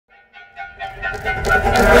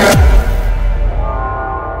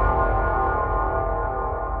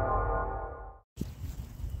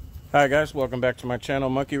Hi guys, welcome back to my channel,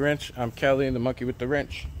 Monkey Wrench. I'm Kelly, the monkey with the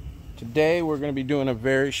wrench. Today we're going to be doing a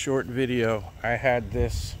very short video. I had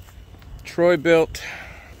this Troy Bilt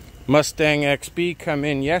Mustang XB come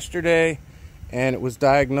in yesterday, and it was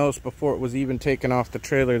diagnosed before it was even taken off the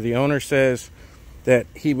trailer. The owner says that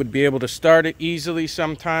he would be able to start it easily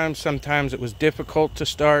sometimes it was difficult to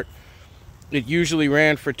start. It usually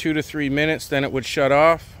ran for 2 to 3 minutes, then it would shut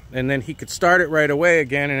off, and then he could start it right away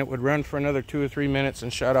again, and it would run for another 2 or 3 minutes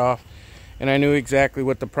and shut off. And I knew exactly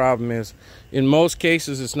what the problem is. In most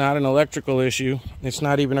cases, it's not an electrical issue. It's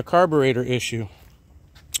not even a carburetor issue.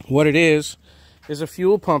 What it is a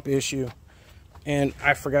fuel pump issue. And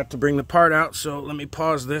I forgot to bring the part out, so let me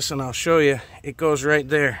pause this and I'll show you. It goes right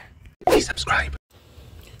there. Please subscribe.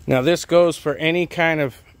 Now this goes for any kind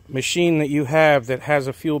of machine that you have that has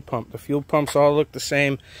a fuel pump. The fuel pumps all look the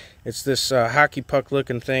same. It's this hockey puck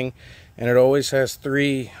looking thing, and it always has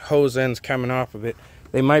 3 hose ends coming off of it.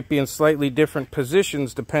 They might be in slightly different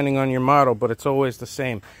positions depending on your model, but it's always the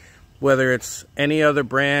same. Whether it's any other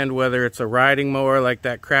brand, whether it's a riding mower like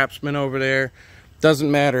that Craftsman over there,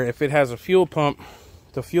 doesn't matter. If it has a fuel pump,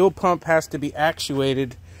 the fuel pump has to be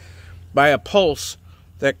actuated by a pulse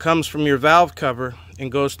that comes from your valve cover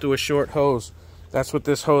and goes through a short hose. That's what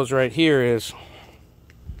this hose right here is.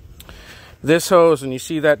 This hose, and you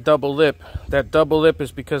see that double lip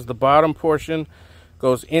is because the bottom portion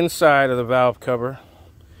goes inside of the valve cover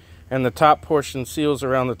and the top portion seals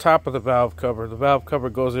around the top of the valve cover. The valve cover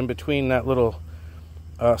goes in between that little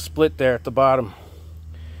split there at the bottom.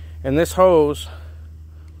 And this hose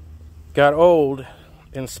got old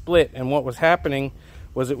and split, and what was happening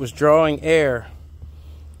was it was drawing air.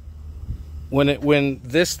 When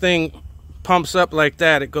this thing pumps up like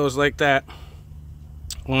that, it goes like that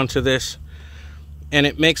onto this, and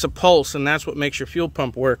it makes a pulse, and that's what makes your fuel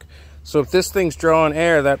pump work. So if this thing's drawing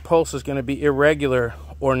air, that pulse is going to be irregular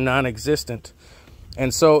or non-existent.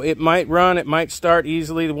 And so it might run, it might start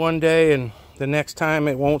easily one day, and the next time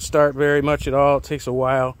it won't start very much at all. It takes a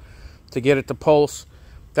while to get it to pulse.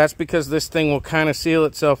 That's because this thing will kind of seal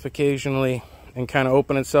itself occasionally and kind of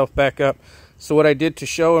open itself back up. So what I did to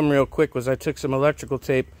show him real quick was I took some electrical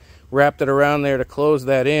tape, wrapped it around there to close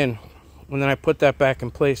that in, and then I put that back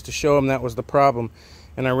in place to show him that was the problem.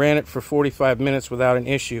 And I ran it for 45 minutes without an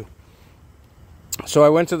issue. So I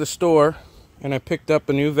went to the store and I picked up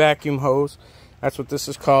a new vacuum hose. That's what this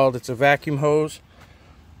is called. It's a vacuum hose.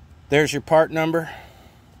 There's your part number.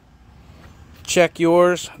 Check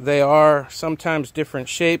yours. They are sometimes different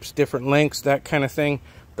shapes, different lengths, that kind of thing.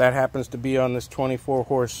 That happens to be on this 24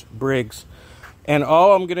 horse Briggs. And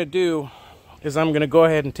all I'm going to do is I'm going to go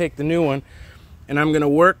ahead and take the new one, and I'm going to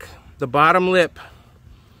work the bottom lip,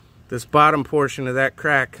 this bottom portion of that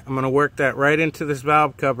crack. I'm going to work that right into this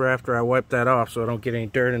valve cover after I wipe that off so I don't get any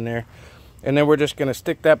dirt in there. And then we're just going to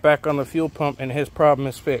stick that back on the fuel pump, and his problem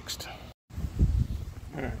is fixed.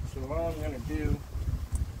 Alright, so all I'm going to do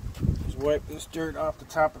is wipe this dirt off the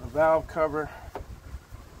top of the valve cover.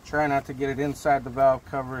 Try not to get it inside the valve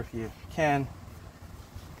cover if you can,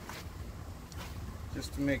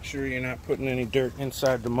 just to make sure you're not putting any dirt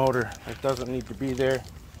inside the motor. It doesn't need to be there.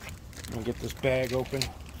 I'm going to get this bag open.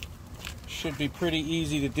 Should be pretty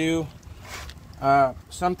easy to do.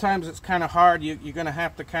 Sometimes it's kind of hard. You're going to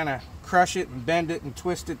have to kind of crush it and bend it and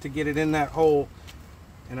twist it to get it in that hole.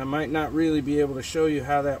 And I might not really be able to show you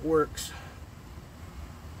how that works.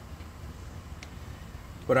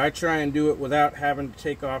 But I try and do it without having to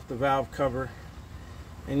take off the valve cover.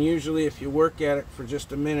 And usually if you work at it for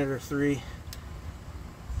just a minute or 3,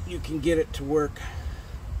 you can get it to work.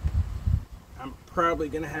 I'm probably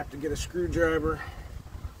going to have to get a screwdriver.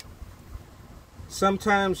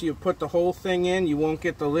 Sometimes you put the whole thing in, you won't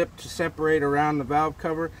get the lip to separate around the valve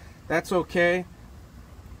cover. That's okay,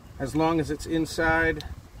 as long as it's inside.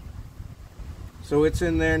 So it's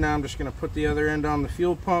in there. Now I'm just going to put the other end on the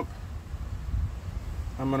fuel pump.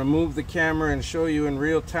 I'm going to move the camera and show you in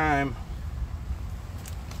real time.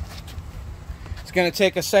 It's going to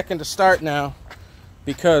take a second to start now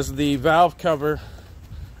because the valve cover,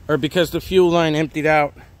 or because the fuel line emptied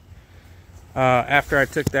out after I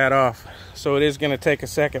took that off. So it is going to take a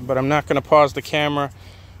second, but I'm not going to pause the camera.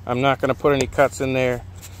 I'm not going to put any cuts in there,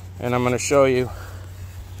 and I'm going to show you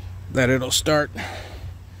that it'll start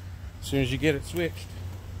as soon as you get it switched.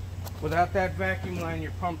 Without that vacuum line,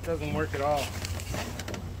 your pump doesn't work at all.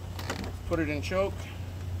 Put it in choke.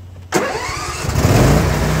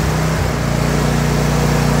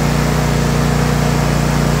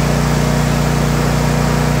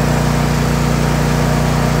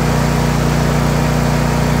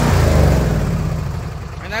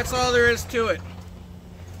 And that's all there is to it.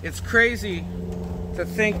 It's crazy to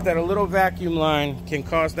think that a little vacuum line can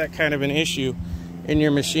cause that kind of an issue in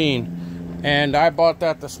your machine. And I bought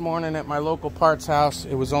that this morning at my local parts house.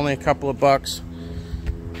 It was only a couple of bucks.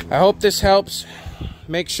 I hope this helps.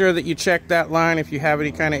 Make sure that you check that line if you have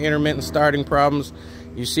any kind of intermittent starting problems.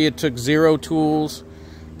 You see it took 0 tools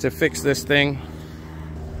to fix this thing.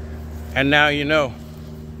 And now you know.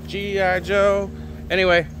 G.I. Joe.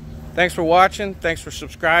 Anyway, thanks for watching. Thanks for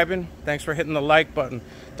subscribing. Thanks for hitting the like button.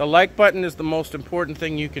 The like button is the most important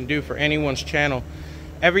thing you can do for anyone's channel.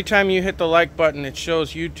 Every time you hit the like button, it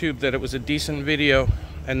shows YouTube that it was a decent video,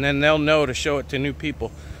 and then they'll know to show it to new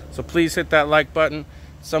people. So please hit that like button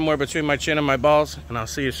somewhere between my chin and my balls, and I'll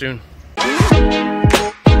see you soon.